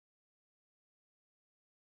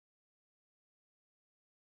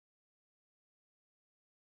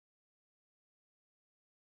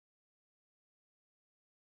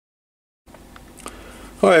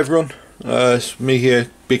Hi everyone, it's me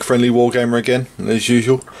here, BigFriendlyWarGamer again, as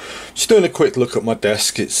usual. Just doing a quick look at my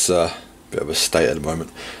desk. It's a bit of a state at the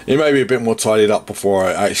moment. It may be a bit more tidied up before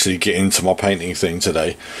I actually get into my painting thing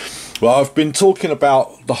today. Well, I've been talking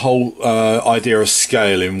about the whole idea of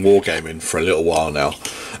scale in Wargaming for a little while now.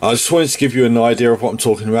 I just wanted to give you an idea of what I'm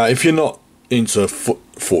talking about. If you're not into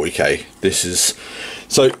 40k, this is...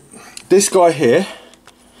 So, this guy here,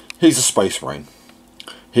 he's a Space Marine.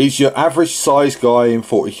 He's your average size guy in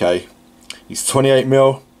 40k. He's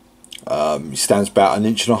 28mm. He stands about 1.5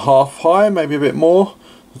 inches high, maybe a bit more.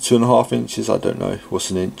 2.5 inches, I don't know. What's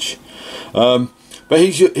an inch? But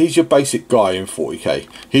he's your basic guy in 40k.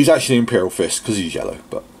 He's actually Imperial Fist because he's yellow,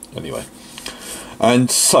 but anyway. And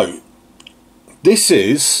so, this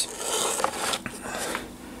is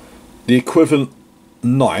the equivalent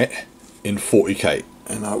knight in 40k.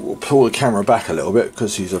 And I will pull the camera back a little bit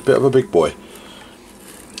because he's a bit of a big boy.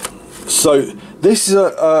 So this is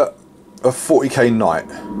a 40k knight.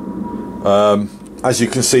 As you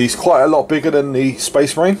can see, he's quite a lot bigger than the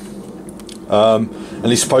Space Marine, and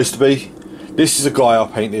he's supposed to be. This is a guy I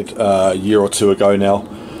painted a year or two ago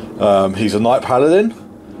now. He's a Knight Paladin.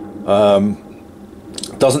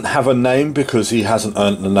 Doesn't have a name because he hasn't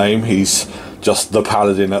earned the name. He's just the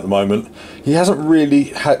Paladin at the moment. He hasn't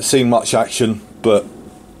really seen much action, but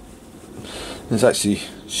there's actually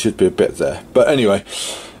should be a bit there. But anyway.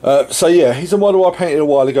 So yeah, he's a model I painted a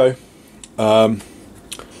while ago, but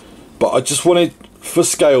I just wanted, for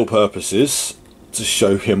scale purposes, to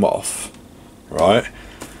show him off. Right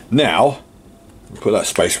now, put that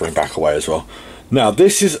Space Marine back away as well. Now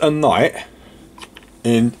this is a knight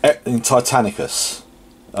in Titanicus,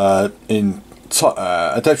 Adeptus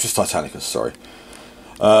Titanicus. Sorry.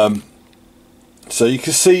 So you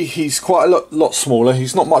can see he's quite a lot smaller.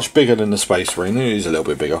 He's not much bigger than the Space Marine. He's a little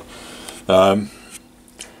bit bigger.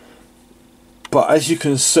 But as you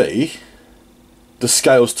can see, the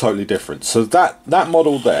scale's totally different. So that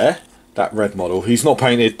model there, that red model, he's not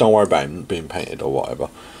painted. Don't worry about him being painted or whatever.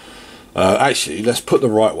 Actually, let's put the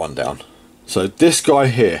right one down. So this guy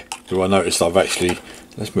here, who I noticed I've actually...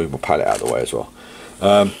 Let's move my palette out of the way as well.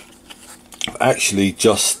 I've actually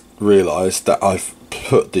just realised that I've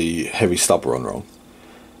put the heavy stubber on wrong.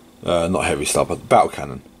 Not heavy stubber, battle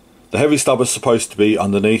cannon. The heavy stubber's supposed to be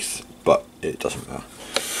underneath, but it doesn't matter.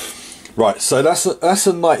 Right, so that's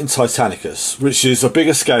a Knight in Titanicus, which is a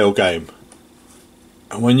bigger scale game.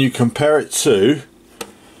 And when you compare it to,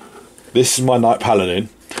 this is my Knight Paladin.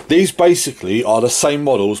 These basically are the same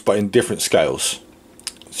models but in different scales.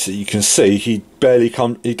 So you can see he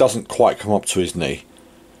doesn't quite come up to his knee.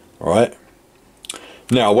 Alright.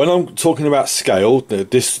 Now when I'm talking about scale,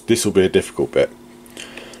 this will be a difficult bit.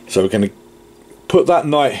 So we're going to put that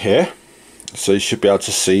knight here, so you should be able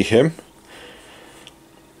to see him.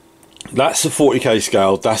 That's a 40k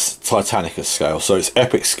scale, that's Titanicus scale, so it's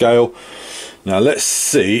epic scale. Now let's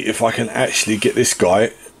see if I can actually get this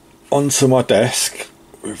guy onto my desk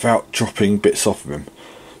without dropping bits off of him.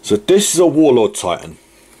 So this is a Warlord Titan.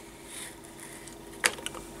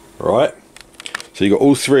 Right, so you got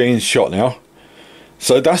all three in shot now.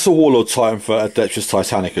 So that's a Warlord Titan for Adeptus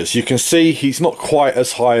Titanicus. You can see he's not quite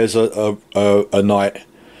as high as a knight.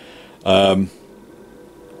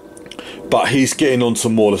 But he's getting onto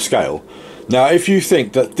more the scale. Now if you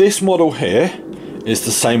think that this model here is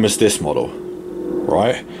the same as this model,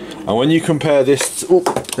 right, and when you compare this to,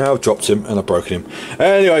 now I've dropped him and I've broken him.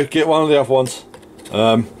 Anyway, get one of the other ones.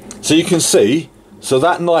 So you can see, so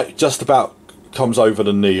that knight just about comes over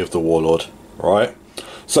the knee of the Warlord, right?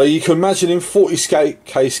 So you can imagine in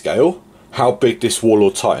 40k scale how big this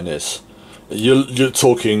Warlord Titan is. You're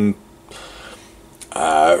talking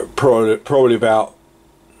probably about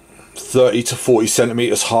 30 to 40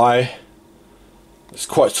 centimeters high. It's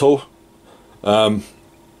quite tall. So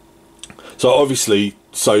obviously,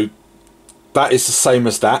 so that is the same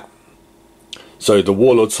as that. So the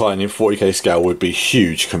Warlord Titan in 40k scale would be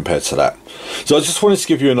huge compared to that. So I just wanted to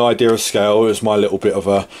give you an idea of scale. It was my little bit of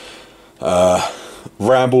a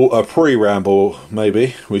ramble, a pre-ramble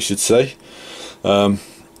maybe we should say. So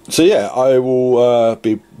yeah, I will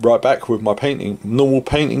be right back with my normal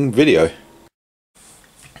painting video.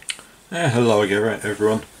 Hello again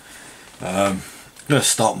everyone. I'm going to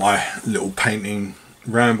start my little painting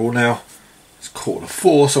ramble now. It's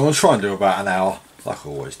 4:45, so I'm going to try and do about an hour like I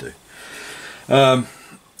always do.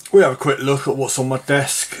 We have a quick look at what's on my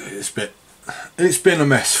desk. It's been a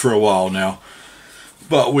mess for a while now,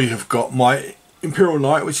 but we have got my Imperial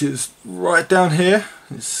Knight, which is right down here.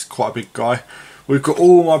 It's quite a big guy. We've got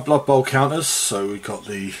all my Blood Bowl counters, so we've got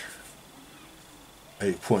the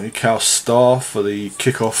 8-pointed cow star for the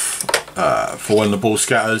kickoff, for when the ball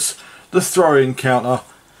scatters, the throw-in counter,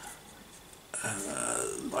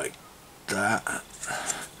 that.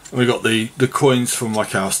 We got the coins from my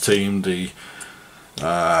chaos team, the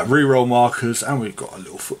reroll markers, and we've got a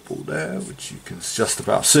little football there, which you can just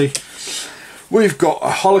about see. We've got a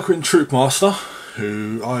Harlequin Troopmaster,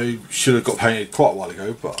 who I should have got painted quite a while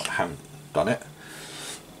ago, but I haven't done it.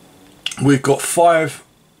 We've got 5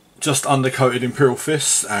 just undercoated Imperial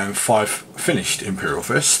Fists and 5 finished Imperial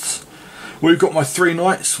Fists. We've got my 3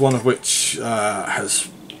 Knights, one of which has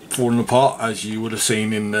fallen apart, as you would have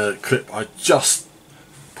seen in the clip I just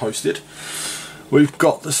posted. We've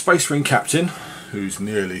got the Space Marine Captain, who's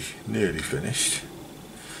nearly finished,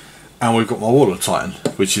 and we've got my Warlord Titan,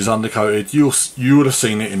 which is undercoated. You would have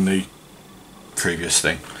seen it in the previous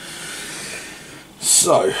thing.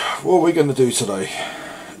 So what are we going to do today?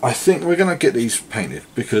 I think we're going to get these painted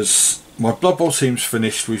because my Blood Bowl team's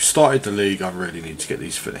finished. We've started the league. I really need to get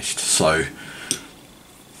these finished. So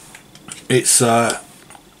it's a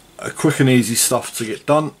quick and easy stuff to get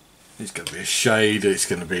done. It's going to be a shade, it's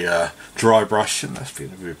going to be a dry brush, and that's going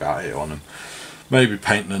to be about it on them. Maybe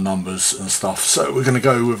painting the numbers and stuff. So we're going to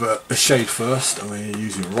go with a shade first, and we're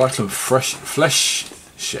using Reikland Flesh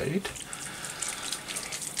shade.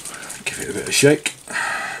 Give it a bit of shake.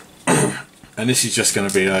 And this is just going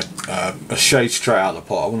to be a shade straight out of the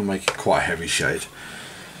pot. I want to make it quite a heavy shade,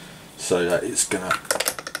 so that it's going to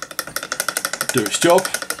do its job.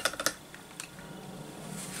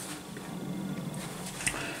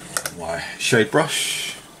 My shade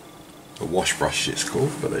brush, a wash brush it's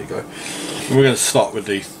called, but there you go. And we're going to start with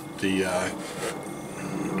the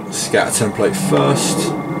scatter template first.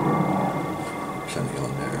 Plenty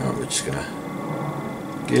on there, and we're just going to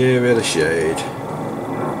give it a shade.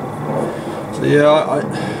 So yeah,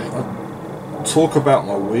 I talk about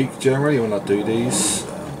my week generally when I do these.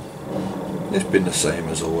 It's been the same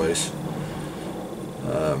as always.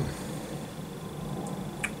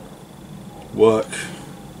 Work,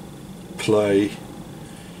 play,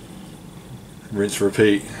 rinse,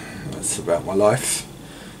 repeat. That's about my life.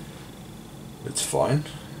 It's fine.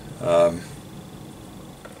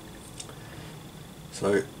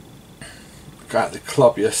 So got at the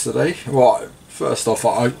club yesterday. Well, first off,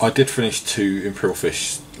 I did finish 2 Imperial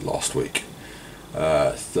Fish last week,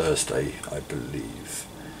 Thursday I believe,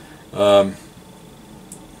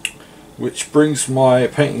 which brings my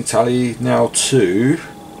painting tally now to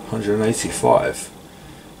 185.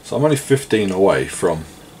 So I'm only 15 away from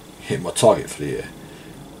hitting my target for the year,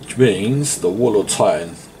 which means the Warlord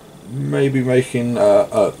Titan may be making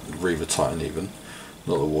Reaver Titan, even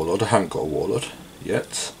not the Warlord. I haven't got a Warlord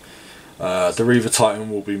yet. The Reaver Titan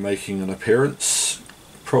will be making an appearance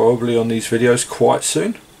probably on these videos quite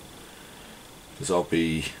soon, because I'll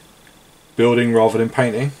be building rather than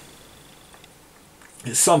painting.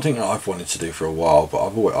 It's something that I've wanted to do for a while, but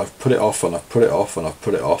I've put it off and I've put it off and I've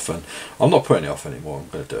put it off, and I'm not putting it off anymore. I'm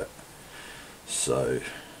going to do it. So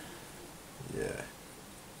yeah,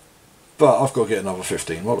 but I've got to get another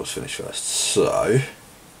 15 models finished first, so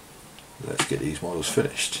let's get these models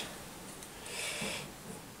finished.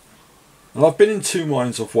 And I've been in 2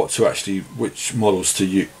 minds of which models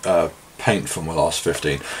to paint for my last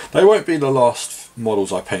 15. They won't be the last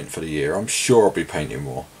models I paint for the year. I'm sure I'll be painting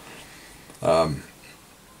more.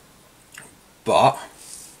 But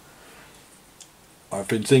I've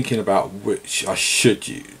been thinking about which I should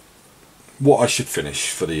use, what I should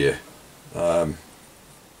finish for the year.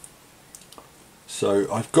 So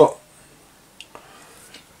I've got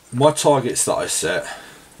my targets that I set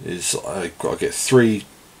is I've got to get 3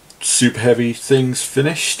 super heavy things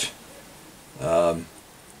finished.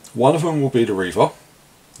 One of them will be the Reaver,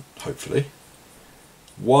 hopefully.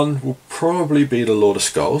 One will probably be the Lord of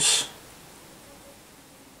Skulls,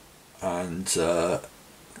 and the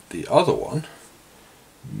other one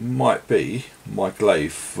might be my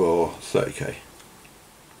glaive for 30k.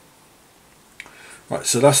 Right,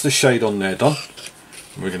 so that's the shade on there done.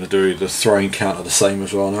 We're going to do the throwing counter the same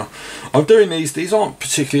as well now. I'm doing these aren't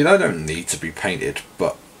particularly, they don't need to be painted,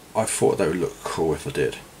 but I thought they would look cool if I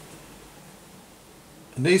did.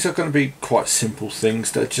 And these are going to be quite simple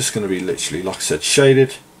things. They're just going to be literally, like I said,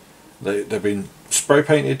 shaded. They've been spray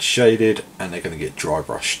painted, shaded, and they're going to get dry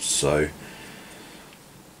brushed. So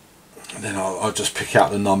then I'll just pick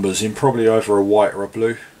out the numbers in probably either a white or a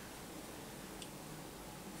blue.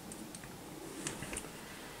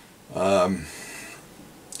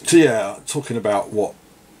 So yeah, talking about what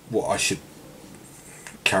I should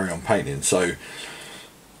carry on painting. So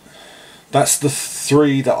that's the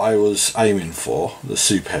 3 that I was aiming for, the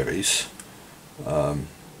super heavies. The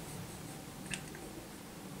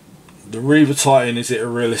Reaver Titan, is it a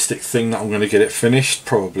realistic thing that I'm going to get it finished?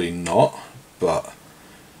 Probably not, but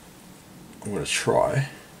I'm going to try.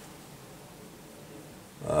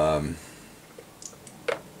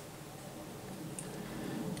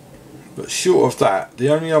 But short of that, the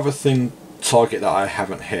only other target that I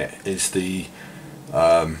haven't hit is the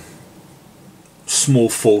small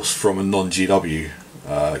force from a non-GW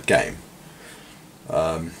game.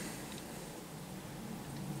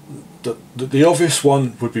 The obvious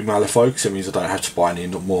one would be Malifaux, because it means I don't have to buy any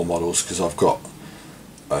more models, because I've got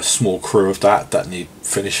a small crew of that need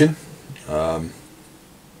finishing. I've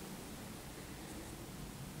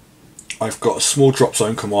got a small drop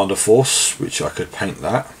zone commander force, which I could paint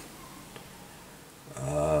that.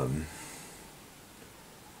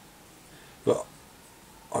 But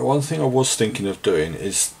one thing I was thinking of doing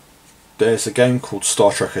is, there's a game called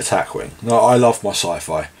Star Trek Attack Wing. Now, I love my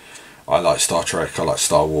sci-fi. I like Star Trek, I like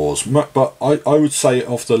Star Wars, but I would say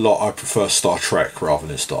of the lot I prefer Star Trek rather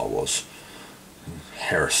than Star Wars.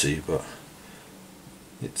 Heresy, but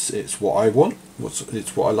it's what I want.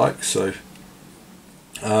 It's what I like. So,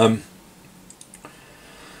 and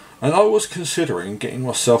I was considering getting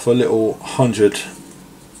myself a little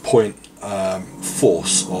 100-point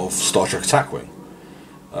force of Star Trek Attack Wing.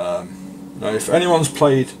 Now, if anyone's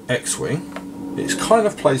played X-Wing, it kind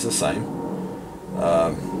of plays the same.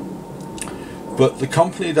 But the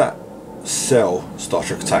company that sell Star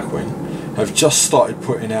Trek Attack Wing have just started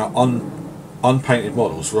putting out unpainted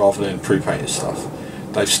models rather than pre-painted stuff.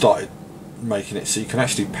 They've started making it so you can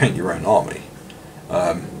actually paint your own army,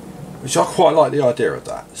 which I quite like the idea of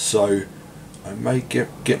that. So I may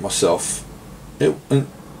get myself a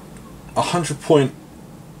 100-point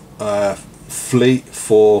fleet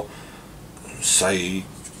for, say,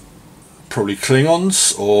 probably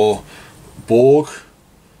Klingons or Borg,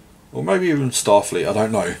 or maybe even Starfleet, I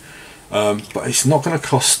don't know. But it's not going to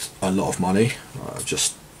cost a lot of money. I've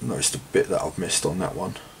just noticed a bit that I've missed on that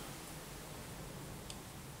one.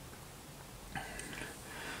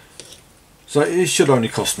 So it should only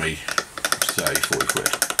cost me, say, 40 quid.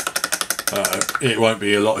 It won't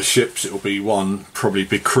be a lot of ships, it'll be one probably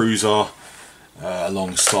big cruiser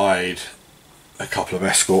alongside a couple of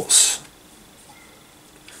escorts.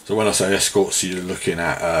 So when I say escorts, you're looking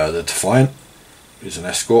at the Defiant is an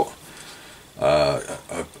escort.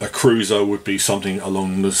 A cruiser would be something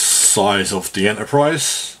along the size of the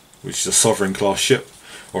Enterprise, which is a Sovereign class ship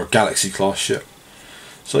or a Galaxy class ship.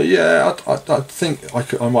 So yeah, I think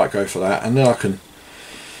I might go for that, and then I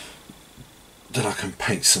can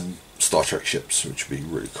paint some Star Trek ships, which would be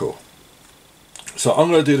really cool. So I'm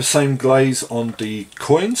going to do the same glaze on the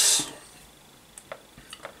coins.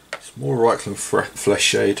 It's more Reichland Flesh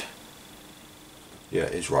Shade. Yeah,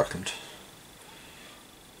 it is Reichland.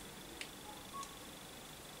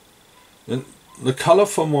 And the colour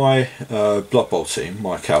for my Blood Bowl team,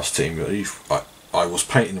 my Chaos team, I was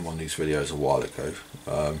painting them on these videos a while ago,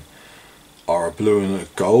 are a blue and a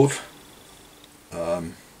gold.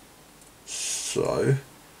 So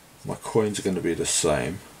my coins are going to be the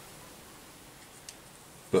same,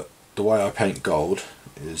 but the way I paint gold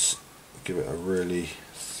is give it a really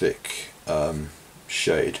thick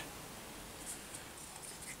shade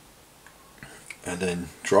and then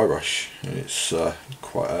dry brush. And it's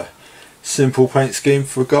quite a simple paint scheme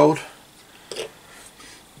for gold.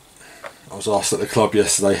 I was asked at the club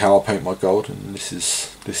yesterday how I paint my gold, and this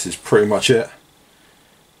is pretty much it.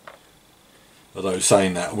 Although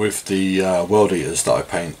saying that, with the World Eaters that I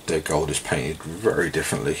paint, their gold is painted very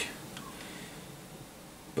differently.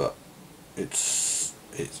 But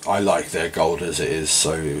I like their gold as it is,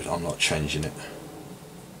 so I'm not changing it.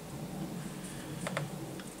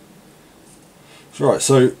 Right,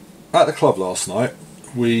 so at the club last night,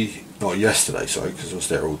 yesterday, sorry, because I was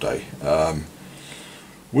there all day.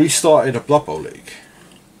 We started a Blood Bowl league.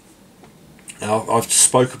 Now I've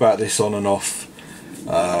spoke about this on and off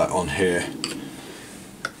on here,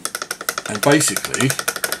 and basically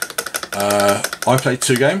I played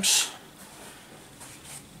 2 games.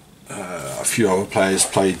 A few other players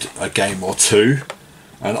played a game or 2,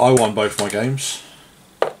 and I won both my games.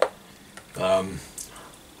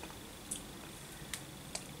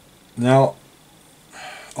 Now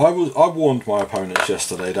I warned my opponents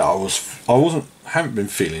yesterday that haven't been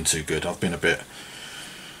feeling too good. I've been a bit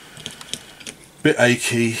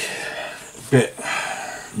achy, bit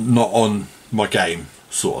not on my game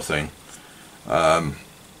sort of thing.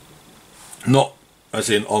 Not as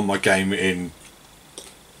in on my game in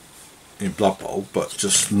Blood Bowl, but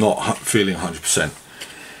just not feeling 100%.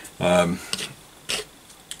 I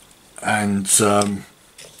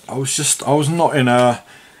was not in a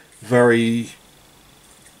very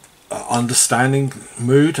understanding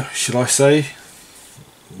mood, should I say?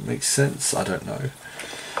 Makes sense, I don't know.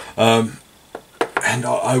 And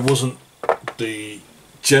I wasn't the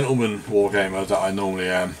gentleman wargamer that I normally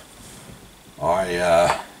am.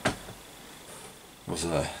 was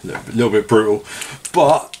a little bit brutal,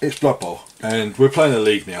 but it's Blood Bowl and we're playing a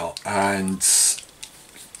league now, and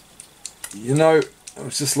you know, I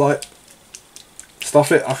was just like,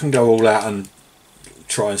 stuff it, I can go all out and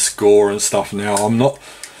try and score and stuff now.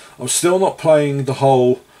 I'm still not playing the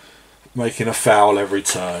whole making a foul every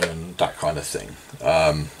turn and that kind of thing.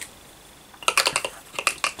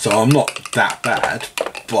 So I'm not that bad,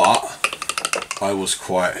 but I was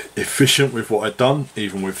quite efficient with what I'd done,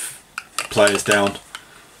 even with players down.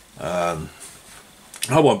 I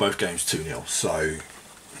won both games 2-0, so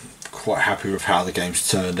quite happy with how the games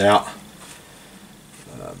turned out.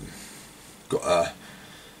 Got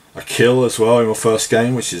a kill as well in my first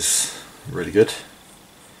game, which is really good.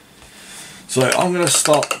 So I'm going to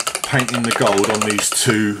start painting the gold on these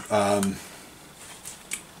two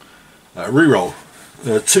reroll,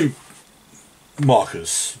 two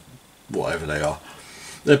markers, whatever they are.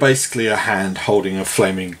 They're basically a hand holding a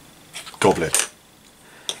flaming goblet.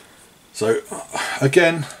 So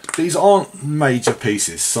again, these aren't major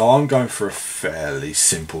pieces, so I'm going for a fairly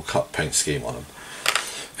simple cut paint scheme on them.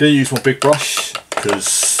 I'm going to use my big brush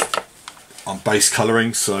because I'm base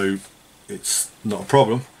colouring, so it's not a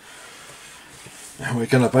problem. And we're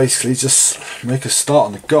going to basically just make a start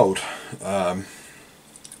on the gold.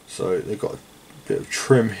 So they've got a bit of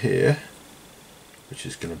trim here, which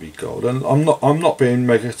is going to be gold. And I'm not being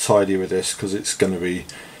mega tidy with this because it's going to be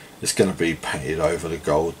painted over the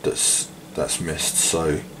gold that's missed.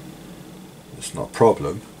 So it's not a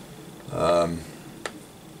problem.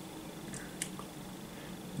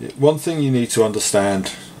 One thing you need to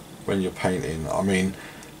understand when you're painting, I mean,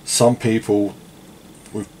 some people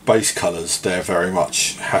with base colours, they're very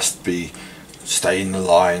much has to be stay in the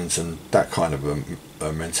lines and that kind of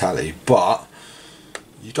a mentality, but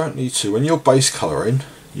you don't need to. When you're base colouring,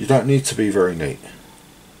 you don't need to be very neat.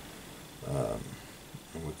 And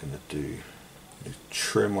we're going to do the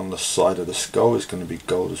trim on the side of the skull is going to be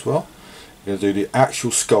gold as well. We're going to do the actual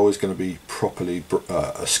skull is going to be properly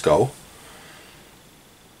a skull.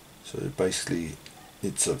 So basically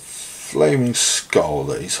it's a flaming skull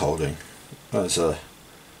that he's holding as a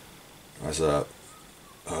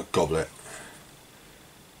goblet,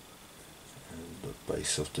 and the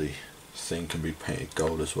base of the thing can be painted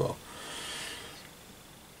gold as well.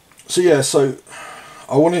 So yeah, so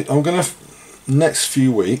I'm gonna next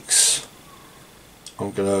few weeks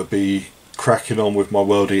I'm gonna be cracking on with my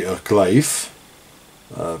World Eater glaive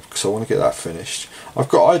because I want to get that finished. I've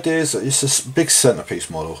got ideas. It's a big centerpiece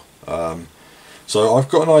model, so I've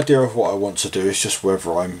got an idea of what I want to do. It's just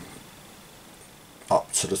whether I'm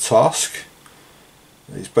up to the task.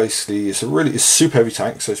 It's basically, it's a super heavy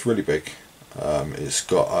tank, so it's really big. It's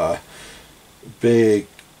got a big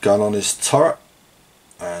gun on his turret,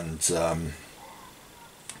 and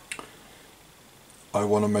I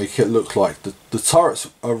want to make it look like the turret's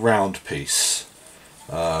a round piece,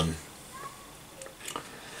 and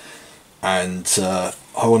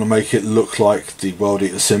I want to make it look like the World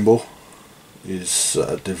Eater symbol is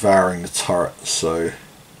devouring the turret. So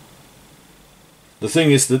the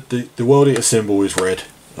thing is that the World Eater symbol is red,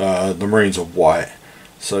 the Marines are white,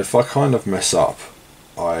 so if I kind of mess up,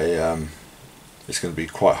 it's going to be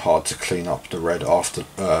quite hard to clean up the red after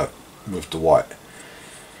with the white.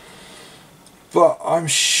 But I'm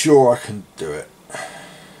sure I can do it.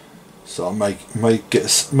 So I'll make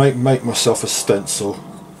myself a stencil,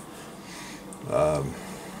 but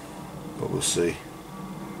we'll see.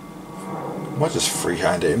 I might just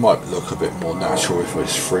freehand it. It might look a bit more natural if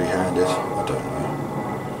it's freehanded. I don't know.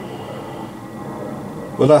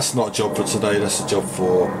 But that's not a job for today. That's a job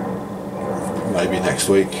for maybe next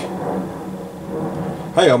week.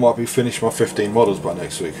 Hey, I might be finished my 15 models by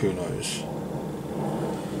next week. Who knows?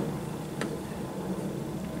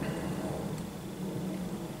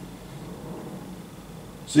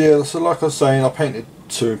 So yeah, so like I was saying, I painted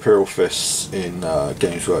 2 Imperial Fists in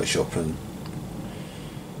Games Workshop, and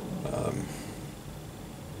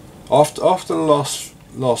after the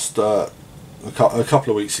last a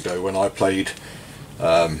couple of weeks ago when I played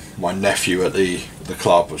my nephew at the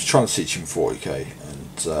club, I was trying to teach him 40k,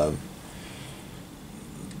 and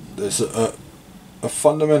there's a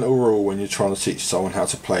fundamental rule when you're trying to teach someone how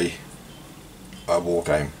to play a war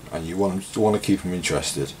game and you want to keep them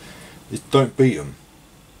interested, is don't beat them.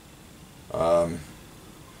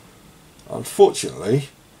 Unfortunately,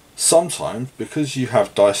 sometimes because you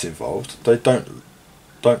have dice involved, they don't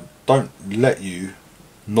let you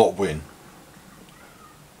not win,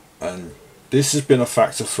 and this has been a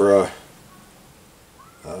factor for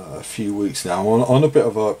a few weeks now. I'm on a bit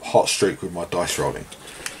of a hot streak with my dice rolling.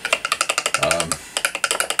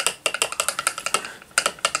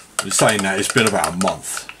 I'm saying that it's been about a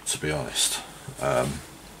month, to be honest.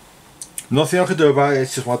 Nothing I can do about it,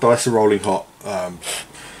 it's just my dice are rolling hot.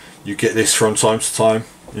 You get this from time to time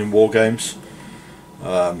in war games.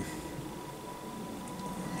 I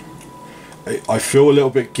feel a little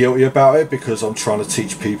bit guilty about it because I'm trying to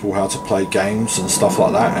teach people how to play games and stuff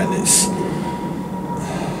like that, and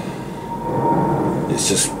it's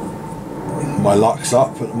just, my luck's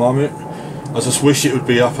up at the moment. I just wish it would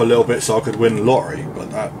be up a little bit so I could win the lottery, but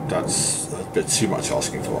that's a bit too much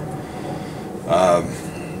asking for.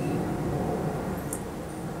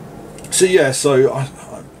 So yeah, so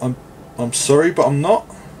I'm sorry, but I'm not.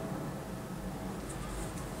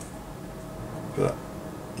 But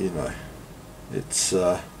you know, it's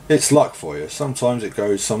luck for you. Sometimes it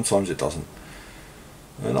goes, sometimes it doesn't.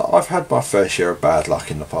 And I've had my fair share of bad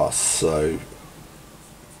luck in the past, so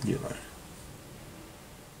you know.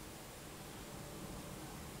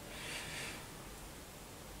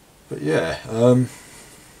 But yeah,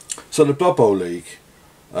 so the Blood Bowl League,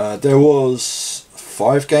 there was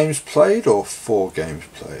 5 games played or 4 games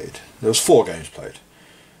played? There was 4 games played.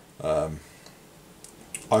 I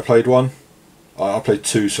played one. I played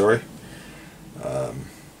 2, sorry.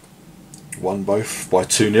 Won both by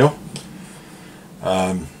 2-0.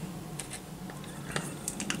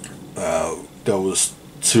 There was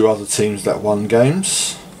 2 other teams that won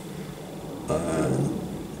games.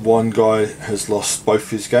 One guy has lost both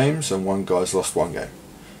his games and one guy's lost 1 game.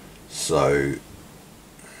 So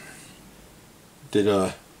did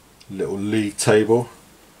a little league table,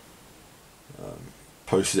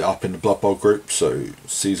 posted it up in the Blood Bowl group, so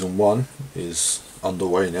season 1 is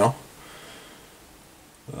underway now.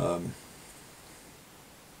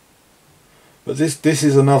 But this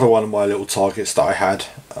is another one of my little targets that I had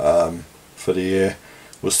for the year,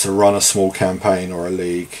 was to run a small campaign or a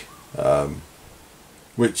league,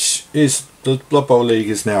 which is, the Blood Bowl League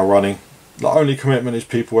is now running. The only commitment is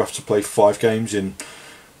people have to play 5 games in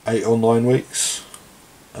 8 or 9 weeks.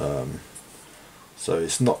 So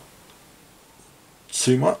it's not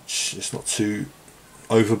too much, it's not too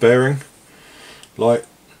overbearing. Like,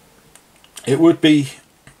 it would be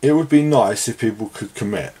nice if people could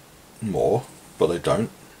commit more, but they don't,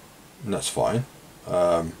 and that's fine.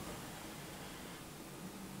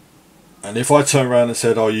 And if I turn around and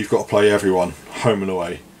said, oh, you've got to play everyone home and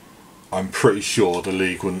away, I'm pretty sure the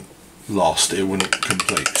league wouldn't last, it wouldn't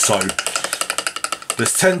complete. So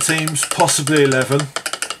there's 10 teams, possibly 11,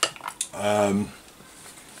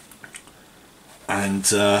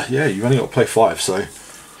 yeah, you've only got to play 5. So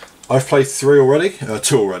I've played 3 already,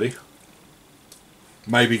 2 already.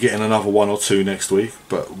 Maybe getting another 1 or 2 next week,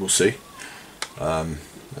 but we'll see.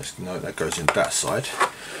 Let's note that goes in that side.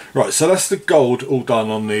 Right, so that's the gold all done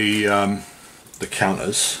on the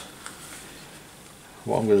counters.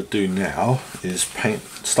 What I'm going to do now is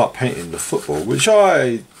start painting the football, which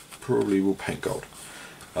I probably will paint gold.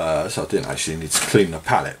 So I didn't actually need to clean the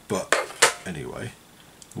palette, but anyway,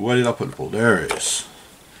 where did I put the ball? There it is.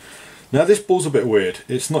 Now this ball's a bit weird.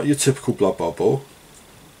 It's not your typical Blood Bowl ball.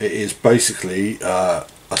 It is basically a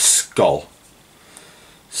skull.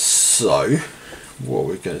 So what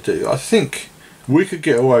we're going to do, I think we could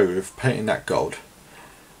get away with painting that gold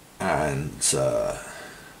and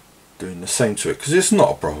doing the same to it, because it's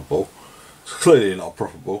not a proper ball. It's clearly not a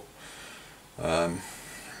proper ball. And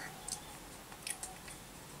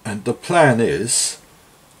the plan is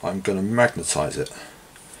I'm going to magnetise it.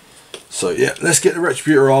 So yeah, let's get the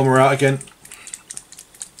Retributor armour out again.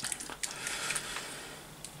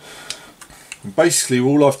 And basically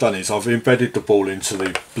all I've done is I've embedded the ball into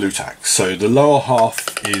the blue tack. So the lower half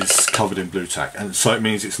is covered in blue tack, and so it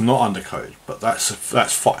means it's not undercoated, but that's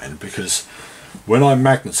fine, because when I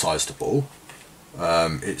magnetise the ball,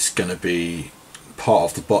 it's going to be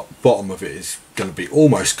part of the bottom of it is going to be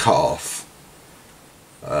almost cut off,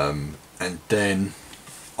 and then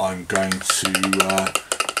I'm going to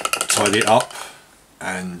tidy it up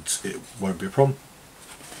and it won't be a problem.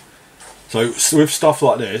 So with stuff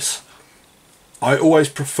like this, I always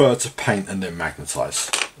prefer to paint and then magnetise.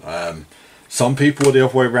 Some people are the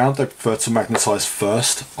other way around, they prefer to magnetise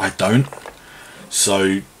first. I don't.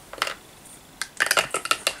 So,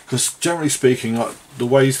 because generally speaking, the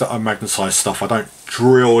ways that I magnetise stuff, I don't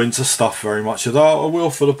drill into stuff very much, although I will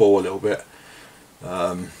for the ball a little bit.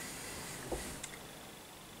 But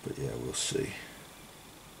yeah, we'll see.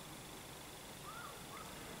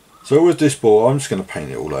 So with this ball, I'm just going to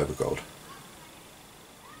paint it all over gold.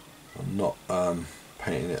 I'm not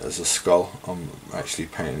painting it as a skull, I'm actually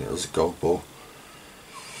painting it as a gold ball.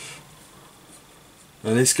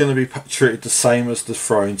 And it's going to be treated the same as the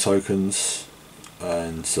throwing tokens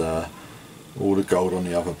and all the gold on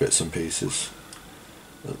the other bits and pieces.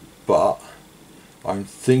 But I'm I'm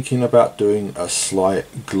thinking about doing a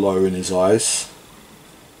slight glow in his eyes,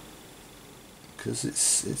 because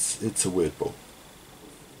it's a weird bull.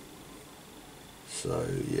 So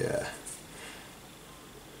yeah,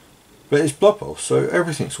 but it's Blood Bowl, so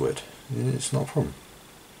everything's weird. It's not a problem.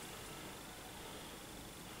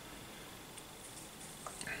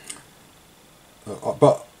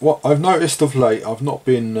 But what I've noticed of late, I've not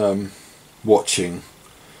been watching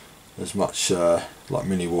as much like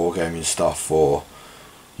mini wargaming stuff or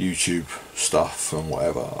YouTube stuff and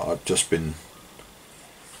whatever. I've been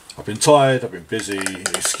tired, I've been busy,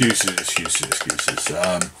 excuses.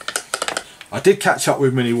 I did catch up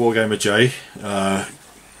with Mini Wargamer J.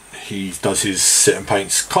 He does his sit and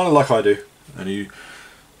paints kind of like I do, and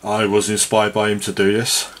I was inspired by him to do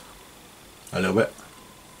this a little bit.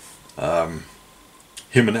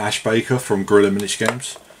 Him and Ash Baker from Gorilla Miniature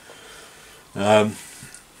Games. And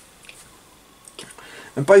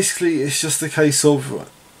basically it's just a case of,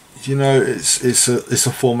 you know, it's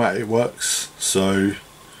a format, it works. So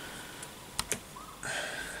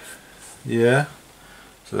yeah,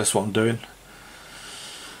 so that's what I'm doing.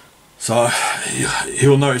 So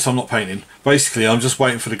he'll notice I'm not painting. Basically I'm just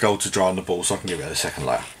waiting for the gold to dry on the ball so I can give it a second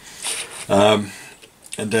layer. And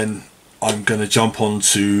then I'm going to jump on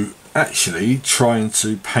to actually trying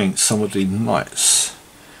to paint some of the knights.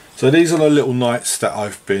 So these are the little knights that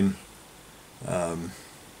I've been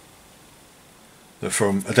they're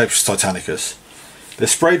from Adeptus Titanicus. They're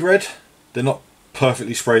sprayed red. They're not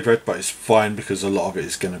perfectly sprayed red, but it's fine because a lot of it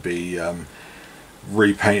is going to be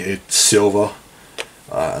repainted silver,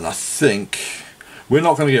 and I think we're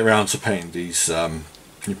not going to get around to painting these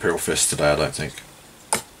Imperial Fists today, I don't think.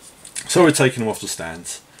 So we're taking them off the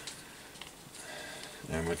stands,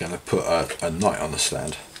 and we're going to put a knight on the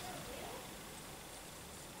stand.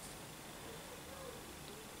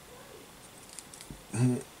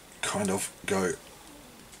 Kind of go,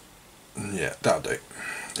 yeah, that'll do.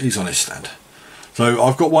 He's on his stand. So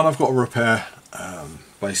I've got one I've got to repair.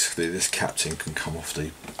 Basically this captain can come off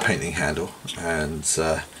the painting handle, and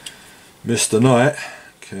Mr. Knight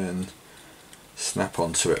can snap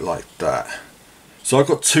onto it like that. So I've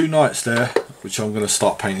got two knights there which I'm going to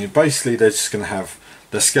start painting. Basically they're just going to have,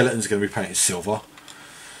 their skeletons going to be painted silver,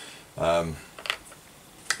 and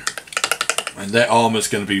their armour's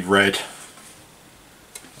going to be red.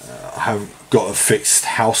 I have got a fixed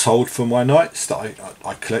household for my knights that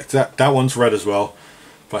I collect. That one's red as well,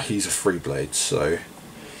 but he's a free blade, so it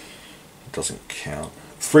doesn't count.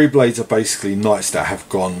 Free blades are basically knights that have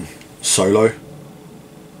gone solo.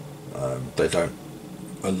 They don't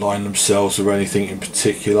align themselves with anything in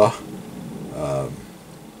particular,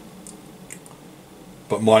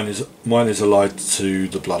 but mine is allied to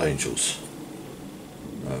the Blood Angels.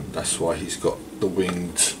 That's why he's got the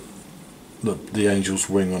winged, the angel's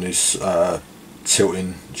wing on his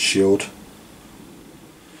tilting shield.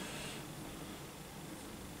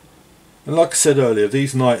 And like I said earlier,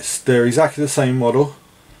 these knights, they're exactly the same model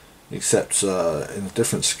except in a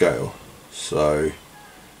different scale. So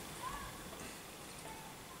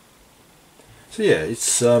yeah, it's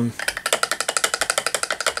something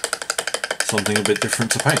a bit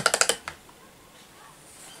different to paint.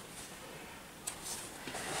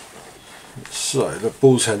 So the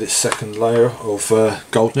ball's had its second layer of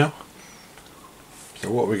gold now. So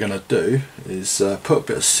what we're going to do is put a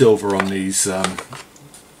bit of silver on these, on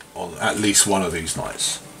at least one of these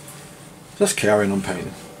knights. Just carrying on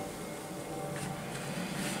painting.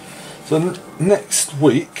 So next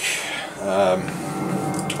week,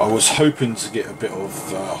 I was hoping to get a bit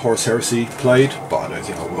of Horus Heresy played, but I don't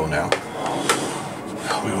think I will now.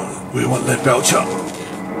 We want Lead Belcher.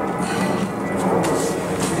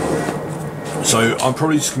 So I'm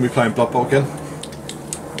probably just going to be playing Blood Bowl again,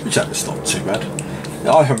 which is not too bad.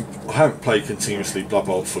 I haven't played continuously Blood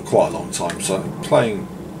Bowl for quite a long time, so playing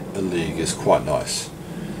a league is quite nice.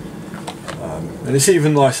 And it's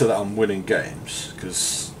even nicer that I'm winning games,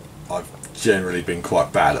 because I've generally been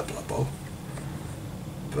quite bad at Blood Bowl,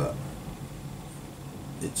 but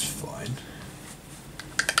it's fine.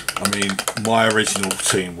 I mean, my original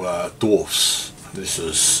team were Dwarfs. This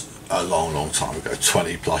was a long time ago,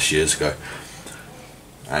 20 plus years ago.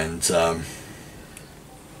 And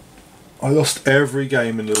I lost every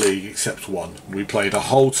game in the league except one. We played a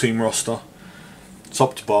whole team roster,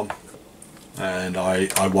 top to bottom, and I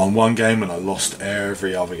won one game and I lost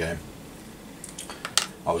every other game.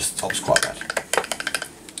 I was quite bad.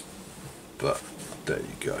 But there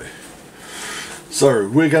you go. So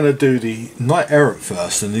we're going to do the Knight Errant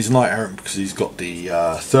first, and he's Knight Errant because he's got the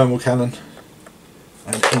thermal cannon.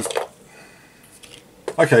 And he's...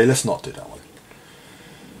 Okay, let's not do that one.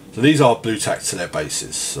 So these are blue tack to their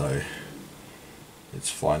bases, so It's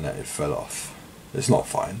fine that it fell off. It's not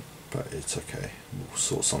fine, but it's okay. We'll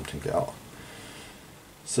sort something out.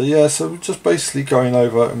 So yeah, so we're just basically going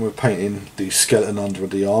over and we're painting the skeleton under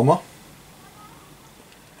the armour.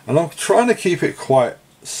 And I'm trying to keep it quite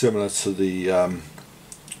similar to the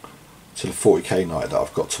 40k knight that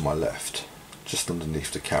I've got to my left, just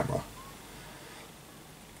underneath the camera.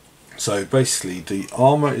 So basically the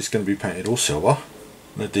armour is going to be painted all silver.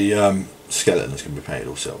 The skeleton is going to be painted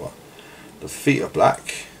all silver. The feet are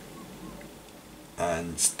black.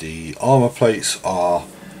 And the armour plates are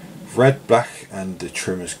red, black, and the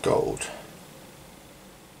trim is gold.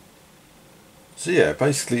 So yeah,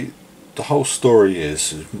 basically the whole story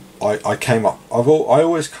is I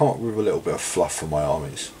always come up with a little bit of fluff for my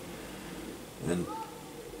armies. And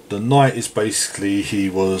the knight is basically, he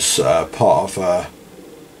was part of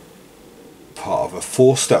a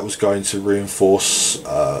force that was going to reinforce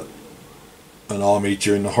an army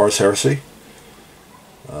during the Horus Heresy.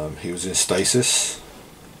 He was in stasis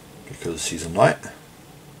because he's a knight,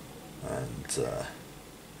 and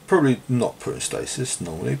probably not put in stasis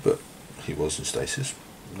normally, but he was in stasis.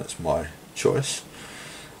 That's my choice.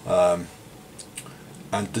 And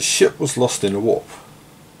the ship was lost in a warp.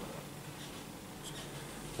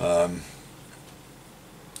 And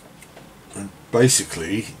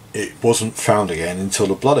basically it wasn't found again until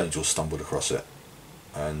the Blood Angels stumbled across it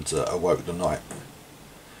and awoke the knight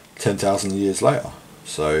 10,000 years later.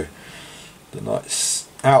 So the knight's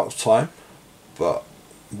out of time, but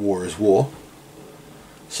war is war.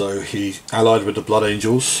 So he allied with the Blood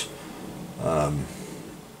Angels.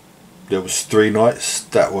 There was 3 knights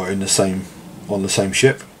that were on the same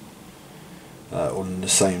ship, on the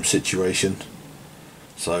same situation.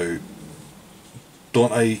 So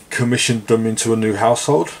Dante commissioned them into a new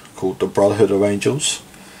household called the Brotherhood of Angels,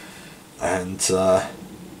 and I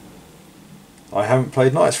haven't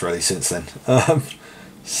played knights really since then.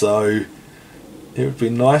 So it would be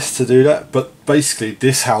nice to do that, but basically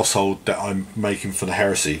this household that I'm making for the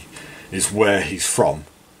Heresy is where he's from,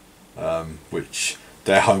 which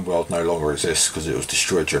their homeworld no longer exists because it was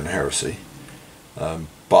destroyed during the Heresy.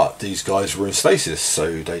 But these guys were in stasis,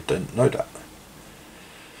 so they don't know that.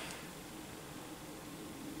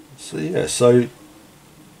 So yeah, so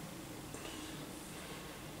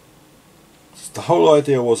the whole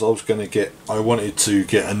idea was I wanted to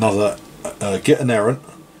get another, get an errant,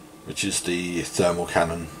 which is the thermal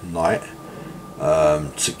cannon knight,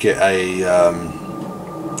 to get a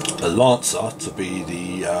lancer to be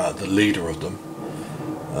the leader of them.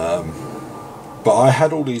 But I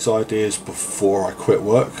had all these ideas before I quit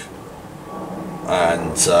work,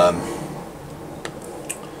 and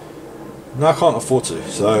now I can't afford to,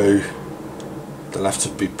 so they'll have to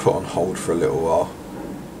be put on hold for a little while.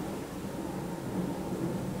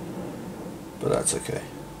 But that's okay.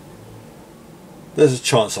 There's a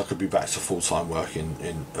chance I could be back to full-time work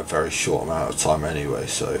in a very short amount of time anyway,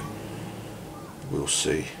 so we'll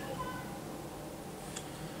see.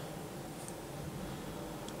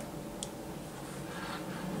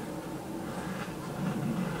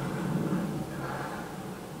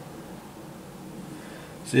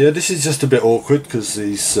 So yeah, this is just a bit awkward because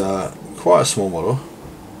he's quite a small model.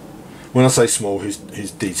 When I say small, his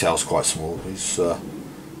detail's quite small. He's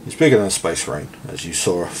bigger than a Space Marine, as you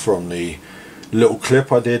saw from the little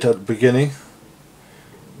clip I did at the beginning.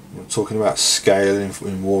 We're talking about scale in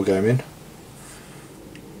wargaming.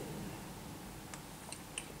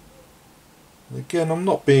 Again, I'm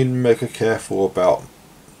not being mega careful about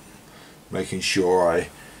making sure I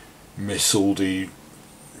miss all the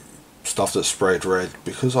stuff that's sprayed red,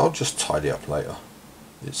 because I'll just tidy up later.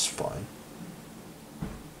 It's fine.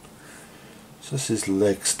 So this is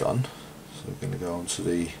legs done. So we're going to go on to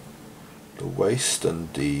the waist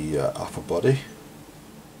and the upper body.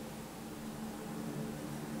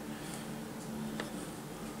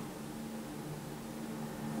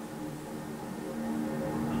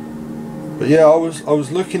 But yeah, I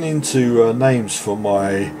was looking into names for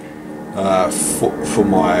my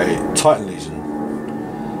Titan Legion.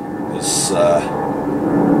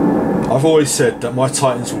 I've always said that my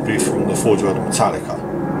Titans will be from the Forge World of Metallica.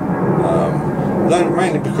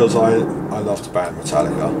 Mainly because I love the band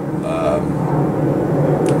Metallica,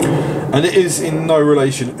 and it is in no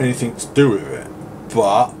relation anything to do with it,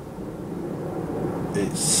 but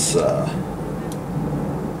it's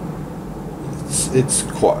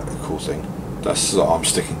quite a cool thing. That's what I'm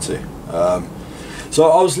sticking to. So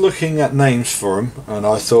I was looking at names for them, and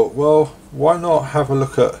I thought, well, why not have a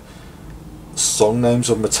look at song names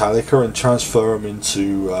of Metallica and transfer them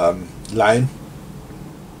into Latin?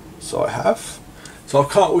 So I have. So I've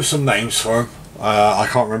come up with some names for them. I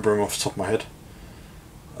can't remember them off the top of my head.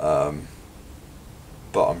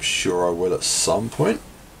 but I'm sure I will at some point.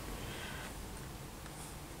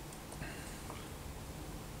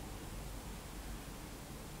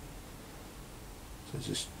 So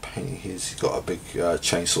just painting his, he's got a big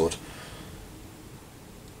chainsword.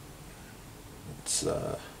 It's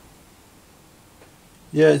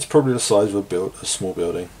yeah, it's probably the size of a small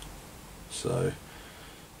building. So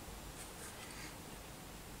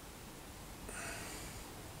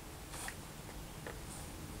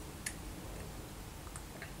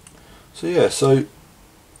yeah, so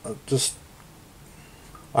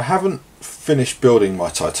I haven't finished building my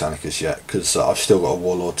Titanicus yet, because I've still got a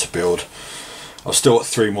Warlord to build. I've still got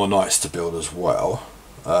 3 more Knights to build as well.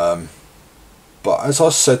 But as I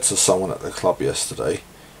said to someone at the club yesterday,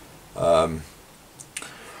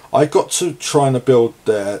 I got to trying to build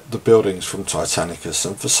the buildings from Titanicus,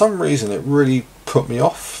 and for some reason it really put me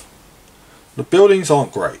off. The buildings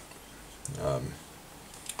aren't great.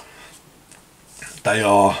 They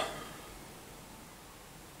are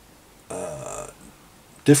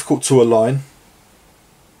difficult to align.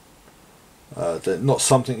 They're not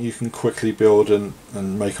something you can quickly build and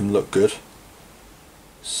make them look good.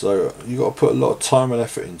 So you got to put a lot of time and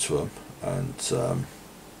effort into them, and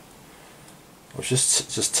I was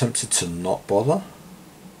just tempted to not bother.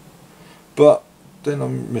 But then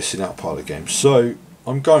I'm missing out part of the game. So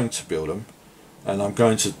I'm going to build them, and I'm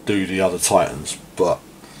going to do the other Titans, but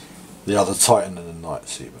the other Titan and the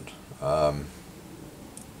Knights even.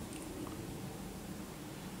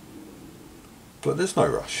 But there's no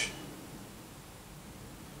rush.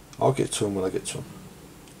 I'll get to them when I get to them.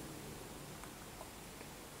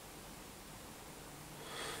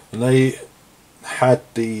 And they had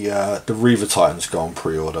the Reaver Titans go on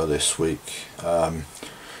pre-order this week,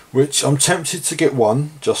 which I'm tempted to get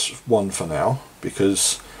just one for now,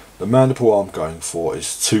 because the Mandible I'm going for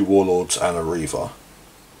is 2 Warlords and a Reaver.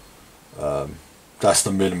 That's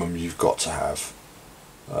the minimum you've got to have.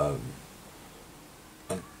 And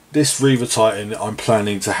this Reaver Titan, I'm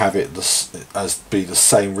planning to have it be the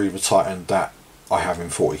same Reaver Titan that I have in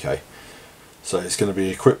 40k. So it's going to be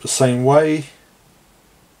equipped the same way,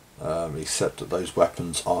 except that those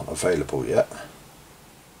weapons aren't available yet.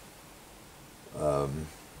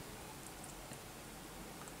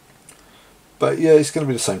 But yeah, it's going to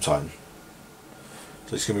be the same Titan.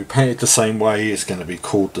 So it's going to be painted the same way, it's going to be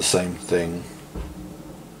called the same thing.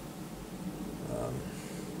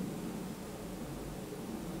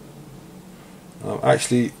 I'm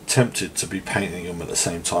actually tempted to be painting them at the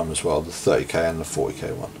same time as well, the 30k and the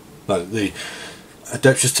 40k one. No, the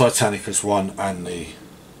Adeptus Titanicus one and the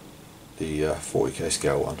 40k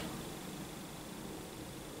scale one.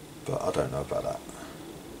 But I don't know about that.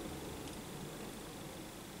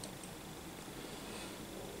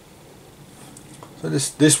 So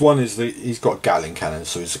this one is he's got a Gatling cannon,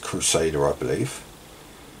 so he's a Crusader, I believe.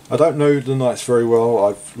 I don't know the Knights very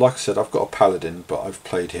well. Like I said, I've got a Paladin, but I've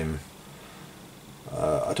played him.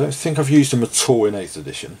 I don't think I've used him at all in 8th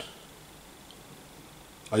edition.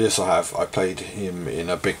 Oh yes, I have. I played him in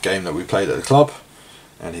a big game that we played at the club,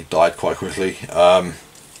 and he died quite quickly.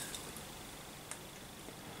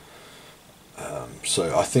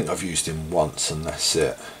 So I think I've used him once, and that's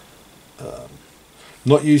it.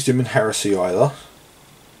 Not used him in Heresy either.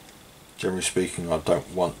 Generally speaking, I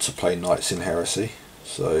don't want to play Knights in Heresy.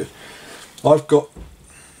 So I've got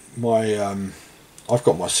my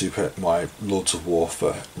my Lords of War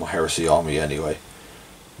for my Heresy army anyway,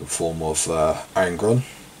 in the form of Angron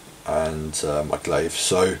and my Glaive.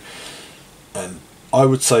 So, and I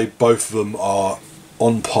would say both of them are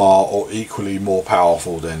on par or equally more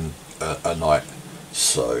powerful than a Knight.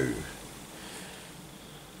 So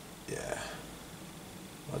yeah,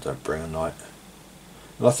 I don't bring a Knight,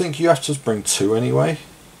 and I think you have to bring 2 anyway.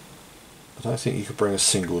 I don't think you could bring a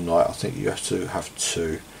single Knight. I think you have to have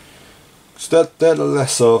 2. So they're the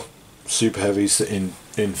lesser super heavies in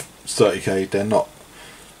 30k. They're not.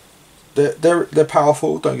 They're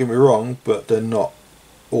powerful. Don't get me wrong, but they're not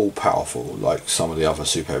all powerful like some of the other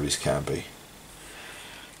super heavies can be.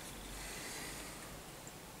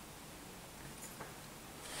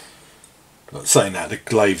 Not saying that the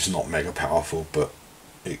Glaive's not mega powerful, but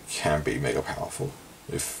it can be mega powerful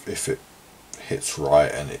if it hits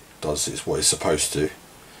right and it does what it's supposed to.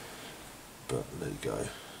 But there you go.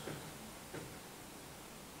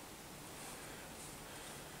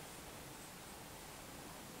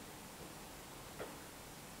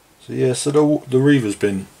 So yeah, so the Reaver's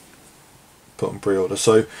been put on pre-order,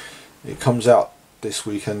 so it comes out this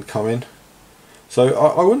weekend coming. So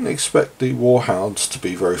I wouldn't expect the Warhounds to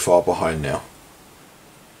be very far behind now.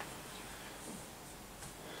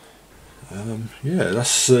 Yeah,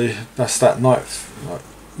 that's that knife.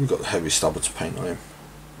 We've got the heavy stubber to paint on him.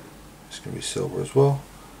 going to be silver as well.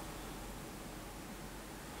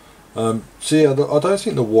 So yeah, I don't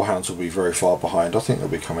think the Warhounds will be very far behind. I think they'll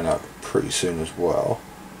be coming out pretty soon as well.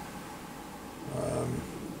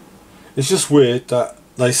 It's just weird that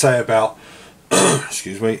they say about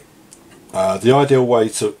excuse me, the ideal way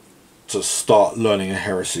to start learning a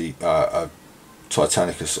heresy,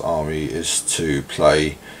 Titanicus army, is to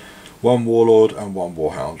play one Warlord and one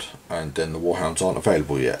Warhound, and then the Warhounds aren't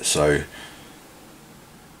available yet, so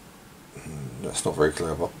that's not very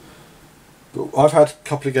clever. But I've had a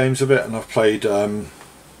couple of games of it, and I've played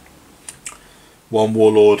one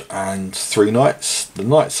Warlord and 3 Knights. The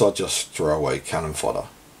Knights are just throwaway cannon fodder,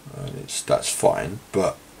 and that's fine,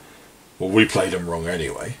 but well, we played them wrong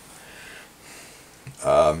anyway.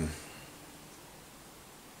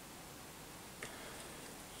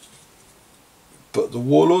 But the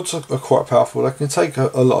Warlords are quite powerful. They can take a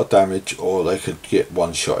lot of damage, or they could get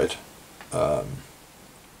one-shotted. I've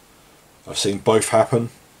seen both happen.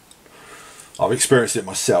 I've experienced it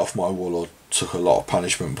myself. My Warlord took a lot of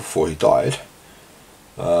punishment before he died.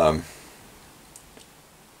 But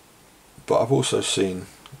I've also seen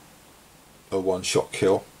a one-shot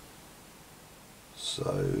kill.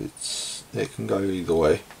 So it can go either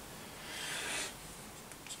way.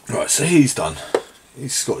 Right, so he's done.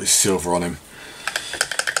 He's got his silver on him.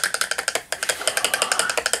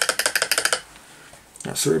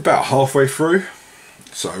 So we're about halfway through.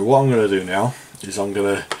 So what I'm going to do now is I'm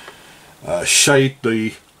going to shade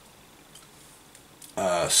the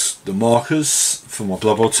markers for my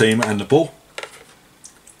Blood Bowl team and the ball.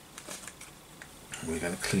 We're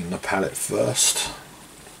going to clean the palette first.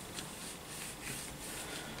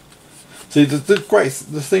 See, the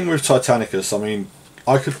thing with Titanicus, I mean,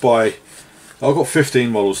 I've got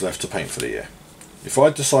 15 models left to paint for the year. If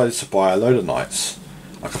I decided to buy a load of Knights,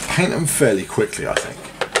 I could paint them fairly quickly, I think.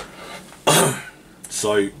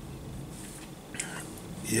 So,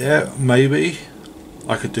 yeah, maybe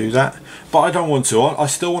I could do that. But I don't want to. I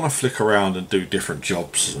still want to flick around and do different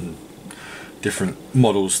jobs and different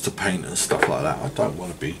models to paint and stuff like that. I don't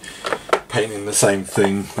want to be painting the same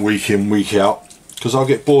thing week in, week out, because I'll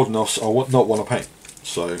get bored and I'll not want to paint.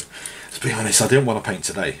 So, to be honest, I didn't want to paint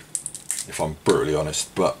today, if I'm brutally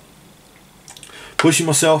honest. But pushing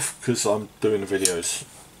myself, because I'm doing the videos,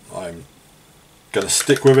 I'm going to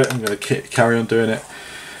stick with it. I'm going to carry on doing it.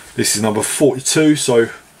 This is number 42, so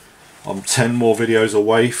I'm 10 more videos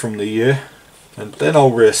away from the year, and then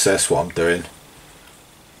I'll reassess what I'm doing.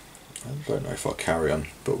 I don't know if I'll carry on,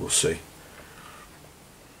 but we'll see.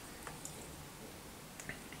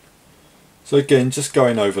 So again, just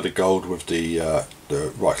going over the gold with the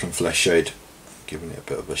Reichland Flesh shade, giving it a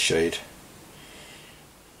bit of a shade.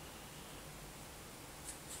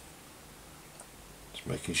 Just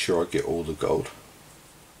making sure I get all the gold.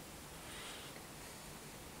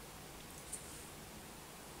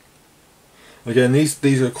 Again,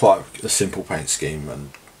 these are quite a simple paint scheme,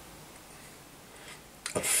 and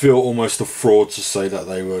I'd feel almost a fraud to say that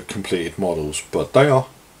they were completed models, but they are.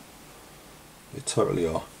 They totally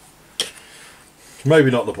are.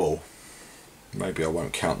 Maybe not the ball. Maybe I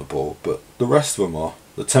won't count the ball, but the rest of them are.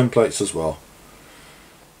 The templates as well.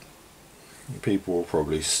 People will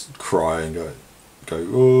probably cry and go,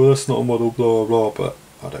 oh, that's not a model, blah blah blah, but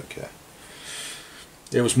I don't care.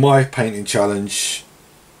 It was my painting challenge.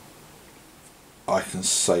 I can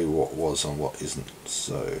say what was and what isn't,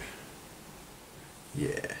 so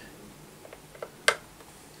yeah.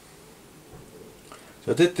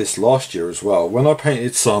 So I did this last year as well. When I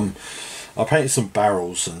painted some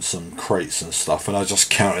barrels and some crates and stuff, and I just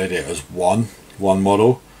counted it as one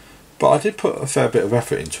model, but I did put a fair bit of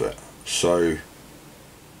effort into it, so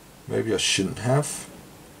maybe I shouldn't have,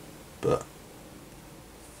 but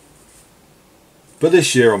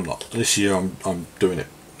this year I'm not. This year I'm doing it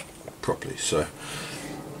properly, so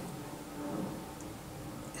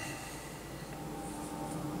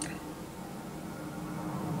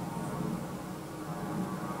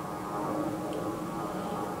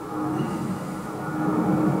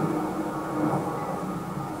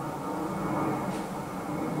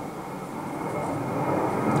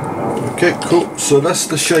okay, cool. So that's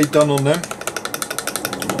the shade done on them.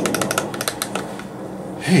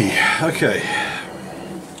 Hey, okay.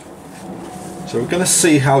 So we're going to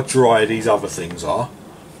see how dry these other things are,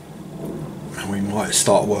 and we might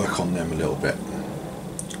start work on them a little bit.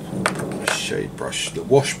 Put the shade brush, the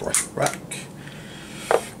wash brush back.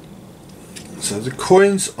 So the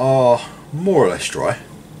coins are more or less dry.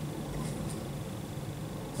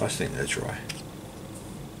 I think they're dry.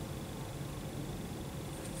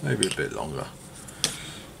 Maybe a bit longer.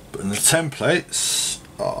 But the templates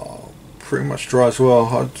are pretty much dry as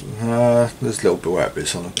well. There's little wet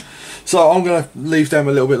bits on them. So I'm going to leave them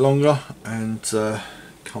a little bit longer and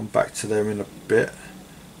come back to them in a bit.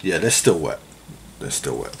 Yeah, they're still wet. They're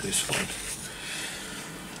still wet. It's fine.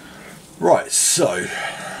 Right, so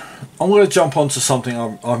I'm going to jump onto something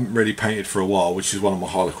I haven't really painted for a while, which is one of my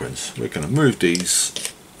Harlequins. We're going to move these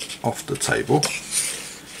off the table.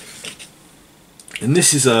 And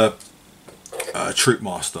this is a Troop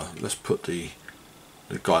Master. Let's put the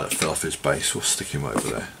guy that fell off his base, we'll stick him over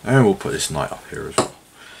there. And we'll put this knight up here as well.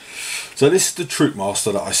 So this is the Troop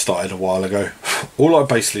Master that I started a while ago. All I've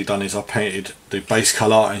basically done is I painted the base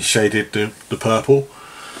colour and shaded the purple.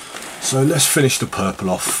 So let's finish the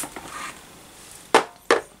purple off.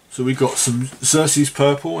 So we've got some Xerxes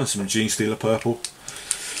purple and some Genestealer purple.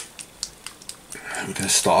 We're going to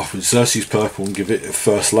start off with Xerxes purple and give it a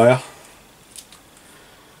first layer.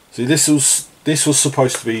 See, this was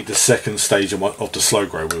supposed to be the second stage of the slow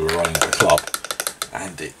grow we were running at the club,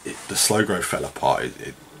 and the slow grow fell apart.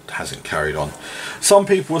 It hasn't carried on. Some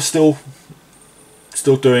people are still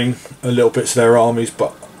doing a little bits of their armies,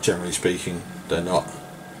 but generally speaking, they're not.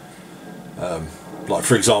 Like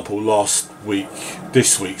for example,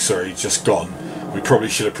 this week, just gone, we probably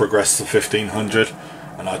should have progressed to 1500,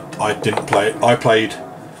 and I didn't play it.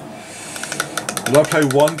 Did I play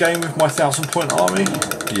one game with my 1000-point army?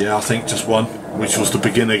 Yeah, I think just one, which was the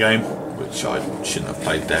beginner game, which I shouldn't have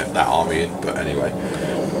played that army in, but anyway.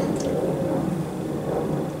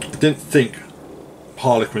 I didn't think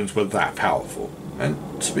Harlequins were that powerful,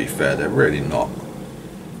 and to be fair, they're really not.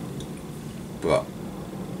 But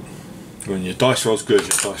when your dice roll's good,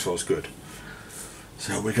 your dice roll's good.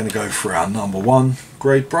 So we're going to go for our number 1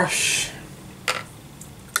 grade brush.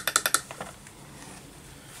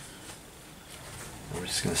 We're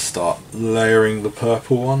just going to start layering the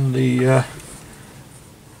purple on the...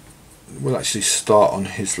 we'll actually start on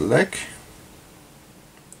his leg.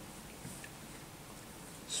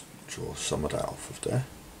 Let's draw some of that off of there.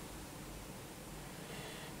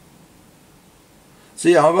 So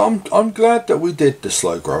yeah, I'm glad that we did the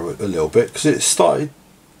slow grow a little bit, because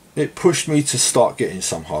it pushed me to start getting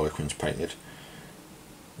some Harlequins painted,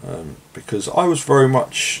 because I was very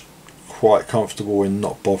much quite comfortable in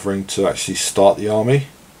not bothering to actually start the army.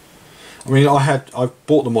 I mean, I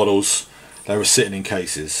bought the models, they were sitting in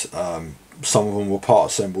cases. Some of them were part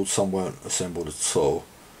assembled, some weren't assembled at all.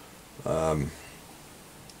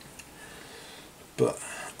 But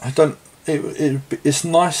I don't. It's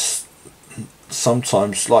nice.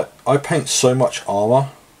 Sometimes, like, I paint so much armour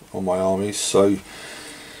on my armies, so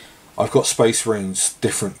I've got Space Marines,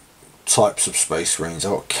 different types of Space Marines.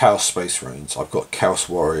 I've got Chaos Space Marines, I've got Chaos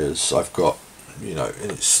Warriors, I've got, you know,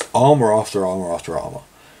 it's armour after armour after armour.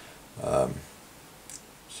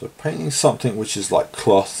 So painting something which is like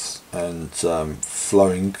cloth and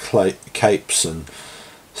flowing capes and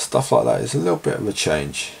stuff like that is a little bit of a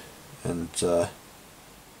change, and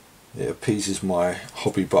it appeases my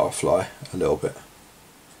hobby butterfly a little bit.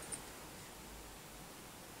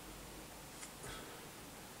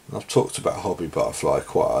 And I've talked about hobby butterfly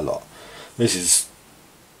quite a lot. This is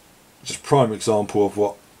just prime example of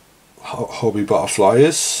what hobby butterfly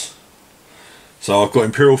is. So I've got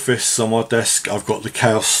Imperial Fists on my desk, I've got the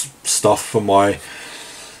Chaos stuff for my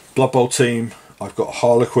Blood Bowl team, I've got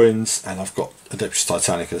Harlequins, and I've got Adeptus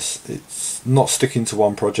Titanicus. It's not sticking to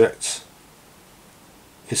one project.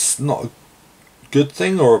 It's not a good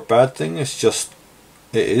thing or a bad thing, it's just,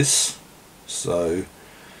 it is. So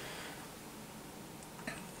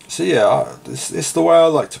yeah, it's the way I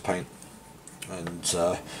like to paint, and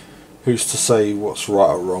who's to say what's right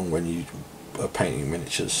or wrong when you are painting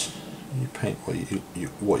miniatures? You paint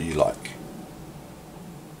what you like.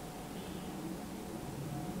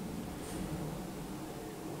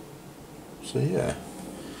 So yeah.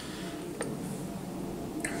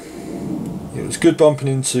 It was good bumping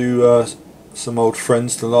into some old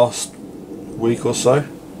friends the last week or so.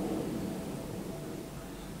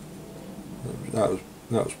 That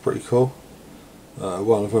was pretty cool.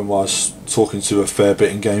 One of them I was talking to a fair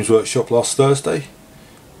bit in Games Workshop last Thursday.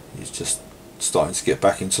 He's just starting to get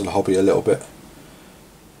back into the hobby a little bit,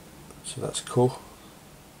 so that's cool.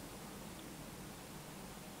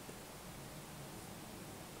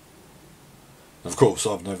 Of course,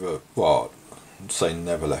 I've never, well, I'd say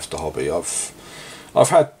never left the hobby. I've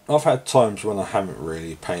had times when I haven't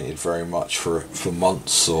really painted very much for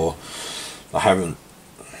months, or I haven't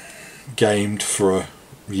gamed for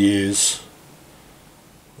years.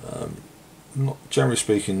 Not generally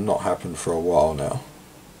speaking, not happened for a while now.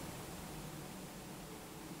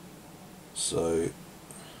 So,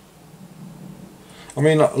 I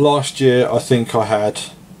mean, last year I think I had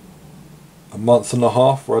a month and a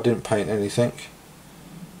half where I didn't paint anything.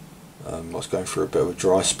 I was going through a bit of a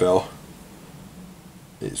dry spell.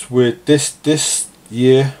 It's weird, this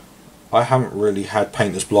year I haven't really had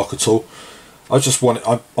painter's block at all. I just want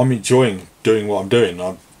it, I'm enjoying doing what I'm doing.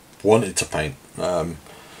 I wanted to paint.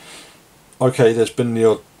 Okay, there's been the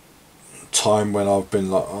odd time when I've been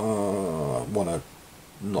like, I want to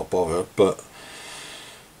not bother, but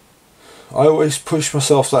I always push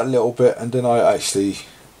myself that little bit, and then I actually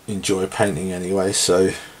enjoy painting anyway,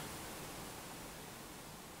 so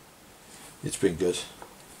it's been good.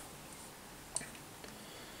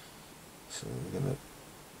 So we're going to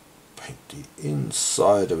paint the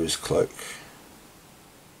inside of his cloak.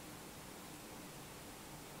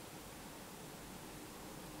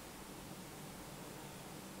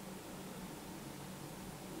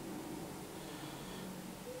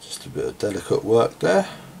 Just a bit of delicate work there.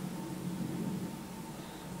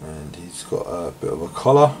 And he's got a bit of a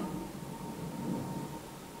collar.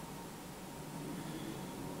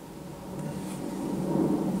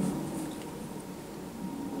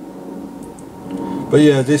 But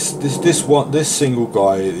yeah, this single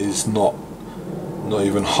guy is not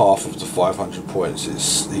even half of the 500 points.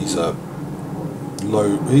 He's a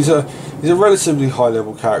relatively high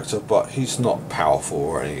level character, but he's not powerful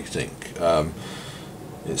or anything.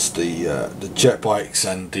 It's the jet bikes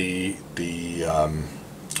and the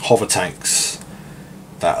hover tanks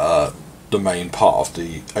that are the main part of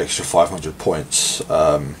the extra 500 points.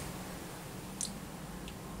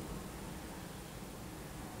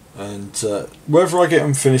 And whether I get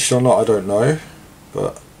them finished or not, I don't know,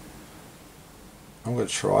 but I'm going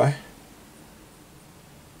to try.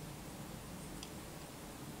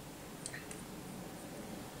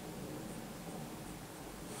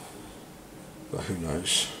 But who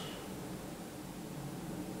knows?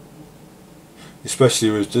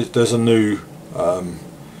 Especially with there's a new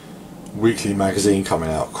weekly magazine coming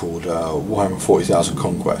out called Warhammer 40,000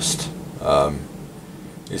 Conquest.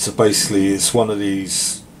 It's one of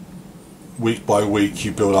these week by week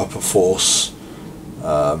you build up a force.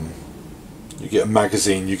 You get a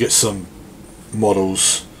magazine, you get some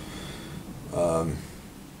models,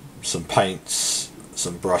 some paints,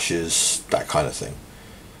 some brushes, that kind of thing.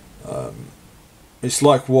 It's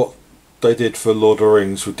like what they did for Lord of the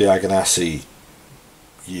Rings with the Aganassi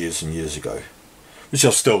years and years ago, which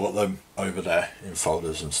I've still got them over there in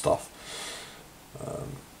folders and stuff.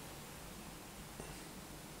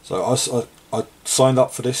 So I signed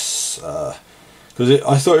up for this because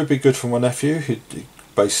I thought it would be good for my nephew. He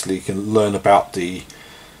basically can learn about the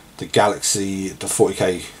galaxy, the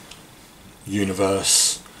 40k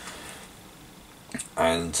universe,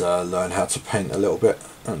 and learn how to paint a little bit,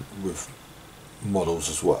 and with models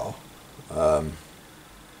as well. But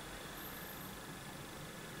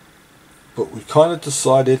we kind of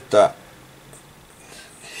decided that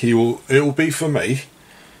it will be for me,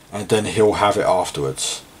 and then he'll have it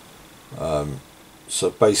afterwards. So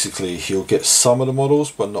basically he'll get some of the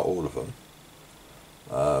models but not all of them.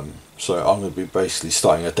 So I'm going to be basically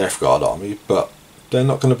starting a Death Guard army, but they're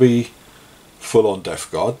not going to be full on Death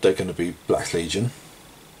Guard, they're going to be Black Legion.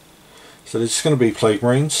 So they're just going to be Plague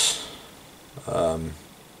Marines.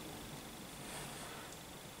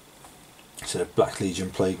 So Black Legion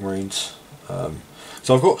Plague Marines.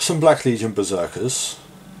 So I've got some Black Legion Berserkers.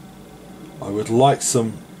 I would like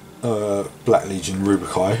some Black Legion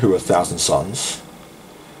Rubikai, who are 1,000 Suns,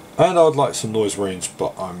 and I would like some Noise Marines,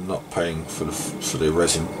 but I'm not paying for the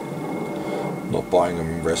resin. Not buying them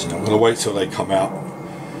in resin. I'm going to wait till they come out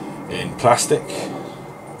in plastic,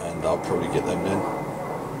 and I'll probably get them then.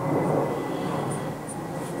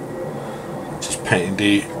 Just painting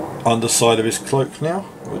the underside of his cloak now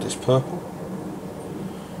with this purple,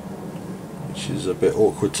 which is a bit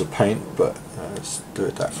awkward to paint, but let's do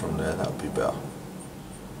it that from there, that would be better.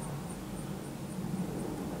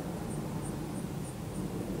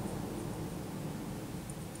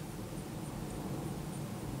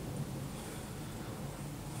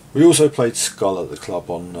 We also played Skull at the club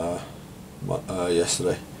on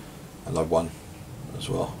yesterday, and I won as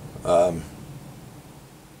well,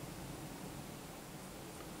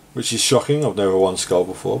 which is shocking. I've never won Skull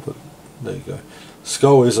before, but there you go.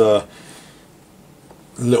 Skull is a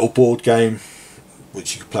little board game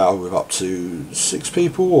which you can play with up to 6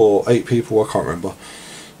 people or 8 people, I can't remember.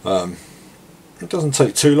 It doesn't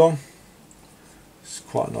take too long. It's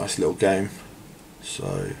quite a nice little game.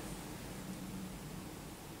 So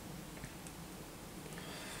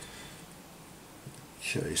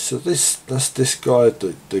okay, so that's this guy,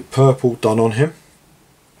 the purple done on him.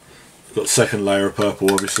 Got second layer of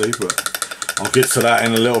purple obviously, but I'll get to that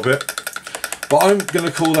in a little bit. But I'm going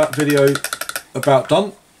to call that video about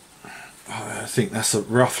done. I think that's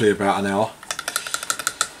roughly about an hour.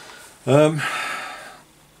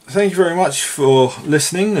 Thank you very much for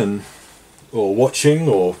listening and or watching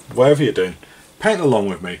or whatever you're doing. Paint along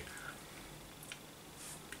with me.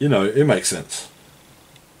 You know, it makes sense.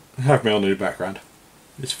 Have me on in the background.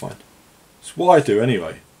 It's fine. It's what I do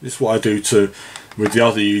anyway. It's what I do with the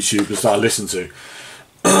other YouTubers that I listen to.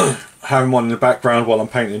 Have them on in the background while I'm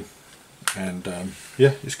painting. And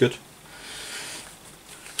yeah, it's good.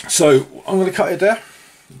 So I'm going to cut it there.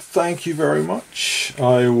 Thank you very much.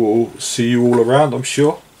 I will see you all around, I'm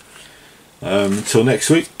sure. Until next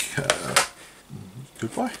week.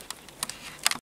 Goodbye.